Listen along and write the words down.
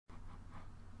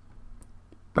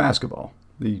Basketball,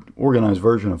 the organized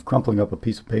version of crumpling up a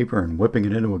piece of paper and whipping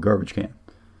it into a garbage can.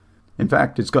 In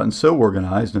fact, it's gotten so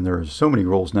organized and there are so many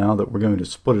rules now that we're going to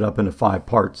split it up into 5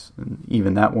 parts, and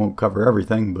even that won't cover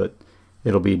everything, but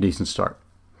it'll be a decent start.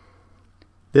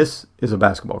 This is a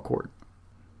basketball court.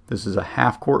 This is a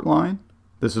half-court line.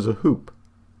 This is a hoop.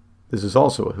 This is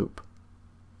also a hoop.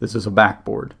 This is a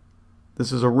backboard.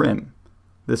 This is a rim.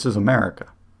 This is America.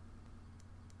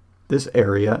 This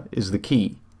area is the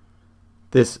key.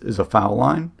 This is a foul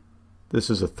line. This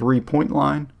is a three-point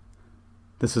line.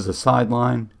 This is a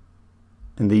sideline.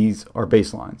 And these are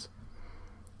baselines.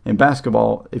 In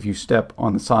basketball, if you step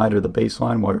on the side or the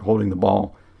baseline while you're holding the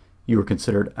ball, you are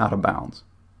considered out of bounds.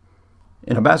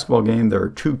 In a basketball game, there are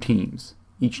 2 teams.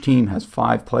 Each team has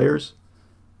 5 players,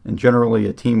 and generally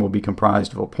a team will be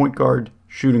comprised of a point guard,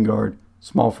 shooting guard,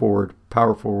 small forward,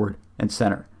 power forward, and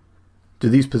center. Do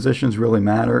these positions really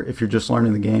matter if you're just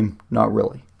learning the game? Not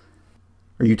really.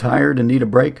 Are you tired and need a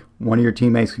break? One of your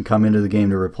teammates can come into the game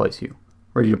to replace you.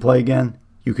 Ready to play again?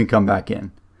 You can come back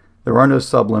in. There are no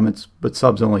sub limits, but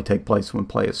subs only take place when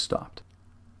play is stopped.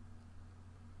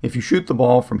 If you shoot the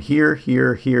ball from here,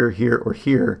 here, here, here, or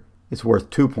here, it's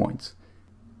worth 2 points.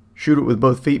 Shoot it with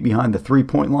both feet behind the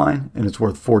 3-point line, and it's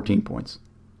worth 14 points.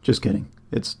 Just kidding.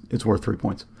 It's worth 3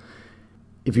 points.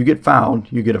 If you get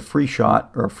fouled, you get a free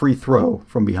shot or a free throw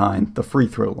from behind the free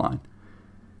throw line.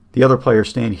 The other players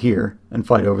stand here and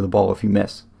fight over the ball if you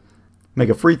miss. Make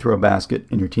a free throw basket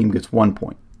and your team gets 1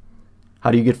 point.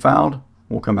 How do you get fouled?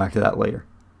 We'll come back to that later.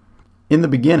 In the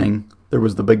beginning, there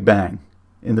was the Big Bang.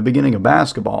 In the beginning of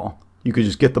basketball, you could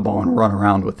just get the ball and run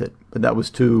around with it, but that was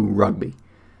too rugby.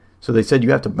 So they said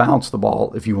you have to bounce the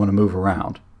ball if you want to move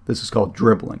around. This is called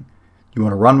dribbling. You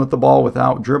want to run with the ball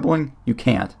without dribbling? You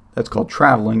can't. That's called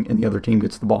traveling, and the other team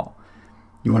gets the ball.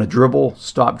 You want to dribble,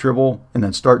 stop dribble, and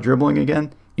then start dribbling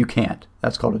again? You can't.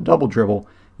 That's called a double dribble,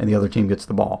 and the other team gets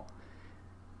the ball.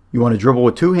 You want to dribble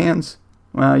with 2 hands?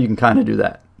 Well, you can kind of do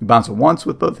that. You bounce it once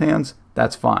with both hands?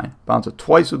 That's fine. Bounce it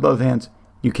twice with both hands?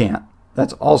 You can't.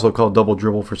 That's also called double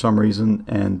dribble for some reason,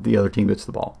 and the other team gets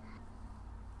the ball.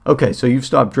 Okay, so you've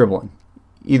stopped dribbling.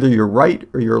 Either your right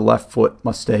or your left foot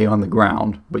must stay on the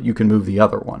ground, but you can move the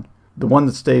other one. The one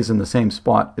that stays in the same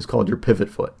spot is called your pivot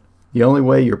foot. The only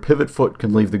way your pivot foot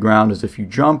can leave the ground is if you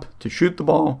jump to shoot the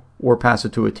ball or pass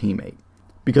it to a teammate.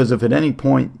 Because if at any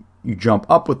point you jump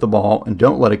up with the ball and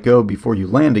don't let it go before you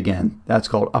land again, that's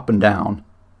called up and down,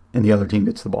 and the other team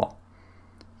gets the ball.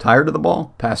 Tired of the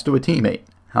ball? Pass to a teammate.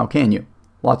 How can you?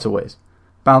 Lots of ways.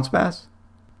 Bounce pass?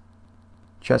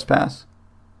 Chest pass?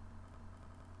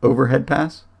 Overhead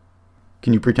pass?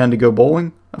 Can you pretend to go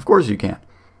bowling? Of course you can.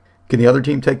 Can the other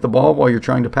team take the ball while you're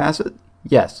trying to pass it?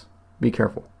 Yes. Be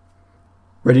careful.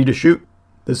 Ready to shoot?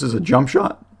 This is a jump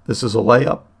shot. This is a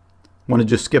layup. Want to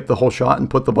just skip the whole shot and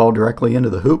put the ball directly into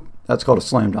the hoop? That's called a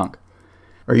slam dunk.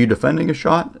 Are you defending a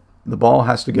shot? The ball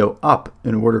has to go up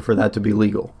in order for that to be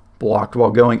legal. Blocked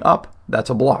while going up, that's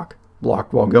a block.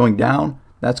 Blocked while going down,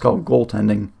 that's called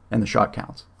goaltending, and the shot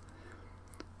counts.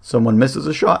 Someone misses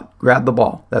a shot, grab the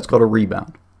ball. That's called a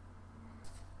rebound.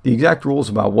 The exact rules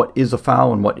about what is a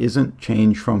foul and what isn't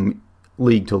change from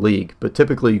league to league, but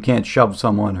typically you can't shove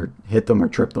someone or hit them or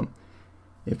trip them.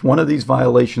 If one of these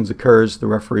violations occurs, the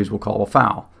referees will call a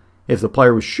foul. If the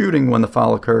player was shooting when the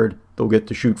foul occurred, they'll get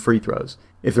to shoot free throws.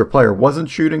 If their player wasn't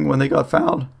shooting when they got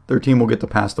fouled, their team will get to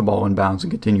pass the ball in bounds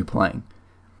and continue playing.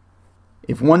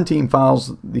 If one team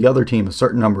fouls the other team a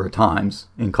certain number of times,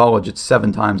 in college it's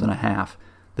 7 times and a half,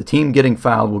 the team getting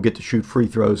fouled will get to shoot free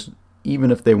throws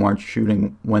even if they weren't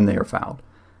shooting when they are fouled.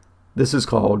 This is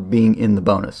called being in the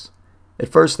bonus. At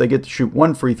first they get to shoot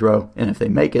 1 free throw, and if they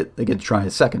make it, they get to try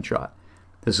a second shot.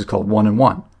 This is called 1 and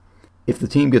 1. If the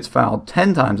team gets fouled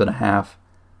 10 times and a half,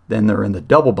 then they're in the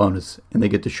double bonus and they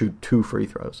get to shoot 2 free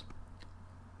throws.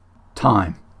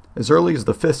 Time. As early as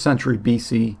the 5th century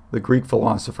BC, the Greek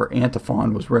philosopher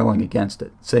Antiphon was railing against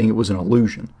it, saying it was an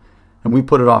illusion, and we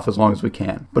put it off as long as we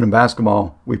can. But in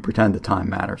basketball, we pretend that time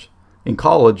matters. In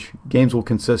college, games will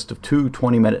consist of 2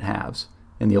 20-minute halves.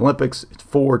 In the Olympics, it's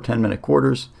 4 10-minute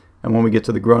quarters, and when we get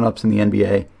to the grown-ups in the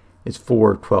NBA, it's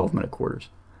 4 12-minute quarters.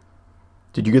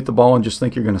 Did you get the ball and just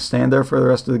think you're going to stand there for the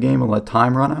rest of the game and let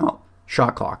time run out?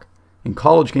 Shot clock. In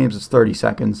college games, it's 30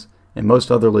 seconds. In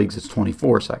most other leagues, it's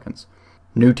 24 seconds.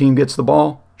 New team gets the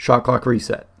ball, shot clock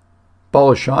reset.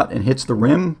 Ball is shot and hits the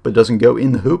rim but doesn't go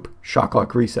in the hoop, shot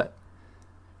clock reset.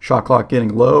 Shot clock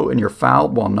getting low and you're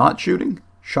fouled while not shooting,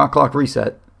 shot clock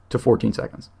reset to 14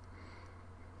 seconds.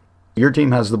 Your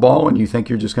team has the ball and you think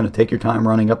you're just going to take your time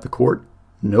running up the court?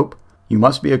 Nope. You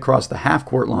must be across the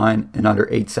half-court line in under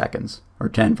 8 seconds, or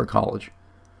 10 for college.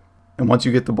 And once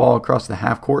you get the ball across the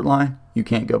half-court line, you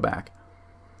can't go back.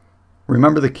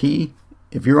 Remember the key?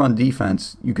 If you're on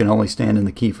defense, you can only stand in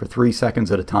the key for 3 seconds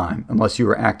at a time unless you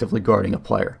are actively guarding a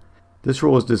player. This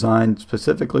rule is designed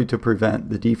specifically to prevent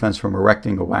the defense from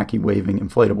erecting a wacky waving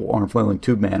inflatable arm flailing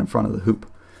tube man in front of the hoop.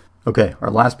 Okay, our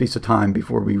last piece of time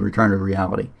before we return to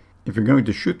reality. If you're going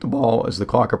to shoot the ball as the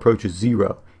clock approaches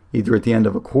 0, either at the end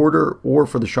of a quarter or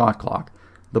for the shot clock,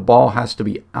 the ball has to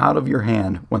be out of your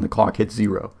hand when the clock hits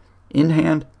 0. In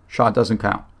hand, shot doesn't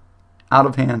count. Out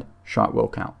of hand, shot will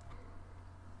count.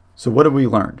 So what have we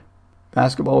learned?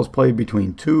 Basketball is played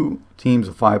between 2 teams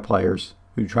of 5 players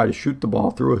who try to shoot the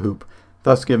ball through a hoop,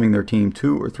 thus giving their team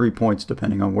 2 or 3 points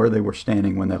depending on where they were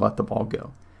standing when they let the ball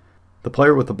go. The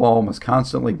player with the ball must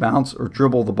constantly bounce or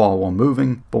dribble the ball while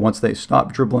moving, but once they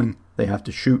stop dribbling, they have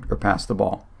to shoot or pass the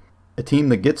ball. A team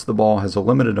that gets the ball has a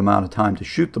limited amount of time to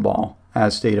shoot the ball,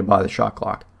 as stated by the shot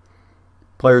clock.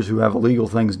 Players who have illegal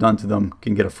things done to them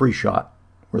can get a free shot,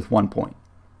 worth 1 point.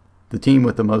 The team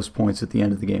with the most points at the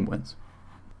end of the game wins.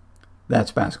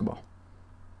 That's basketball.